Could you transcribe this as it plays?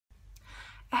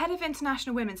Ahead of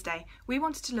International Women's Day, we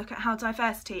wanted to look at how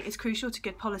diversity is crucial to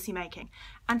good policy making,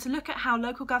 and to look at how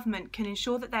local government can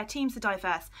ensure that their teams are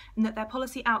diverse and that their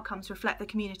policy outcomes reflect the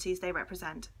communities they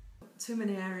represent. Too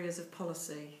many areas of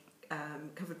policy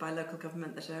covered by local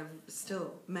government that are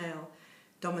still male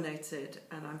dominated,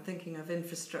 and I'm thinking of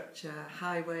infrastructure,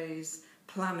 highways,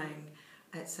 planning,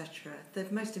 etc. The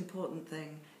most important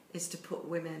thing is to put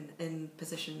women in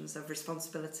positions of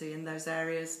responsibility in those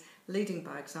areas, leading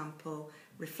by example,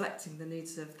 reflecting the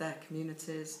needs of their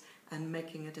communities and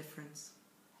making a difference.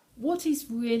 What is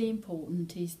really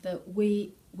important is that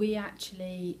we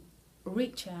actually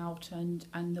reach out and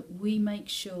that we make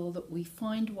sure that we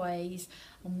find ways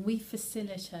and we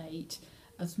facilitate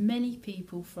as many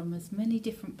people from as many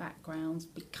different backgrounds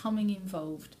becoming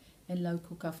involved in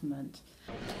local government.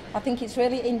 I think it's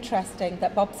really interesting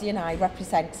that Bobsy and I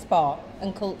represent sport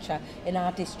and culture in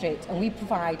our district, and we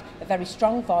provide a very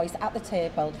strong voice at the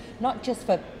table, not just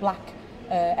for black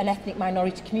and ethnic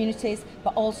minority communities,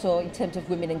 but also in terms of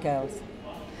women and girls.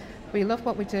 We love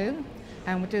what we do,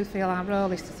 and we do feel our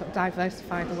role is to sort of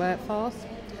diversify the workforce.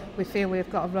 We feel we've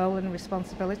got a role and a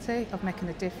responsibility of making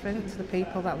a difference to the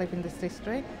people that live in this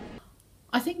district.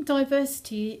 I think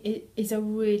diversity is a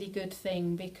really good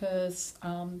thing, because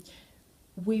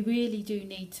we really do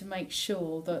need to make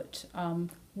sure that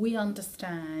we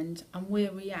understand and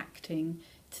we're reacting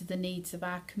to the needs of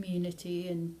our community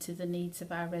and to the needs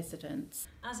of our residents.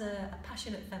 As a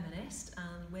passionate feminist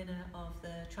and winner of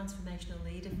the Transformational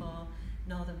Leader for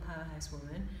Northern Powerhouse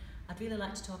Women, I'd really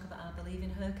like to talk about our Believe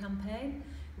in Her campaign.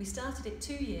 We started it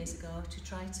 2 years ago to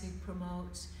try to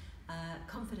promote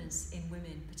confidence in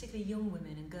women, particularly young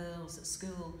women and girls at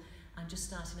school and just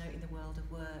starting out in the world of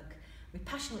work. We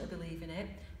passionately believe in it,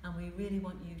 and we really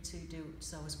want you to do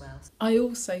so as well. I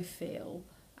also feel,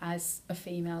 as a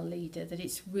female leader, that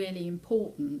it's really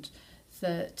important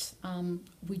that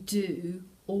we do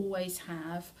always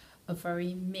have a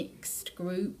very mixed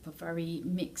group, a very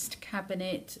mixed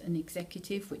cabinet and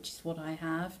executive, which is what I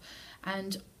have.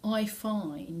 And I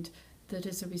find that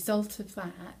as a result of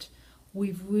that,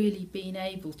 we've really been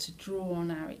able to draw on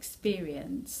our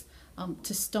experience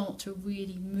to start to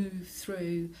really move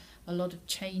through a lot of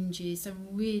changes and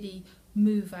really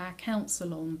move our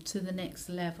council on to the next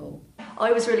level.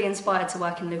 I was really inspired to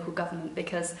work in local government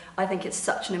because I think it's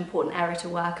such an important area to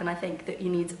work, and I think that you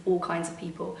need all kinds of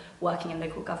people working in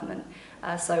local government.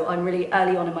 So I'm really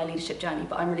early on in my leadership journey,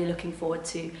 but I'm really looking forward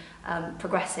to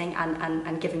progressing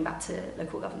and giving back to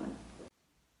local government.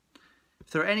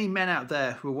 If there are any men out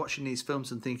there who are watching these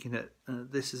films and thinking that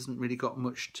this hasn't really got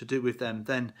much to do with them,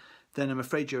 then I'm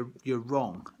afraid you're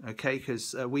wrong, okay?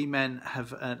 Because we men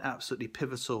have an absolutely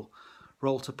pivotal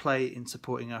role to play in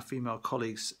supporting our female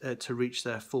colleagues to reach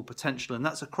their full potential, and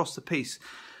that's across the piece,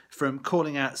 from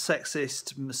calling out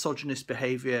sexist, misogynist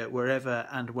behaviour wherever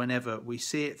and whenever we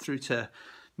see it, through to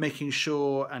making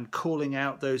sure and calling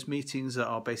out those meetings that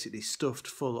are basically stuffed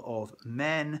full of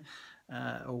men,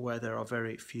 or where there are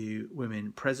very few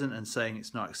women present, and saying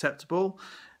it's not acceptable,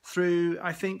 through,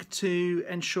 I think, to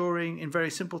ensuring in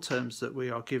very simple terms that we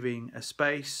are giving a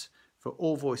space for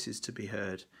all voices to be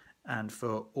heard and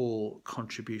for all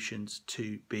contributions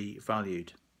to be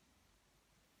valued.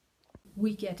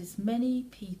 We get as many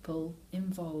people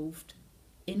involved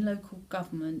in local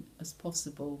government as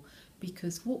possible,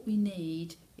 because what we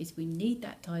need is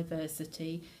that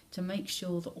diversity to make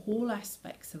sure that all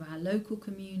aspects of our local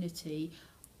community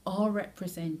are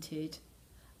represented,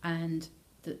 and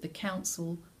that the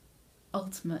council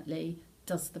ultimately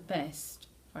does the best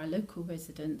for our local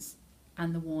residents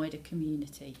and the wider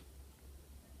community.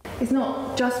 It's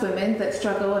not just women that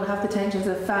struggle and have the tensions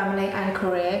of family and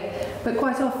career, but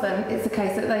quite often it's the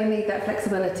case that they need that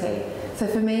flexibility. So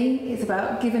for me, it's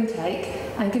about give and take,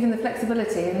 and giving the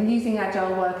flexibility and using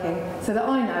agile working, so that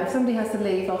I know if somebody has to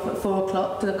leave off at 4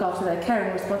 o'clock to look after their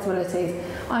caring responsibilities,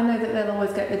 I know that they'll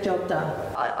always get the job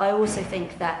done. I also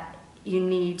think that you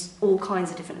need all kinds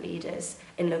of different leaders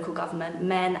in local government,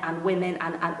 men and women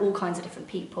and all kinds of different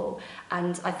people.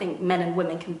 And I think men and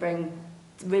women can bring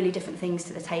really different things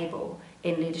to the table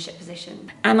in leadership positions.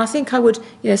 And I think I would,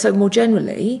 so more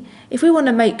generally, if we want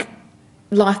to make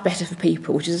life better for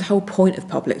people, which is the whole point of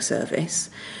public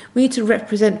service, we need to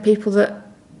represent people that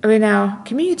are in our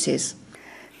communities.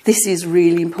 This is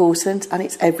really important, and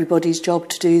it's everybody's job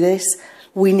to do this.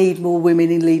 We need more women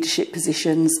in leadership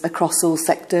positions across all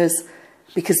sectors,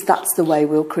 because that's the way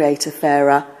we'll create a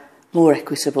fairer, more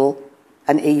equitable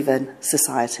and even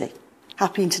society.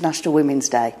 Happy International Women's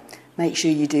Day. Make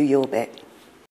sure you do your bit.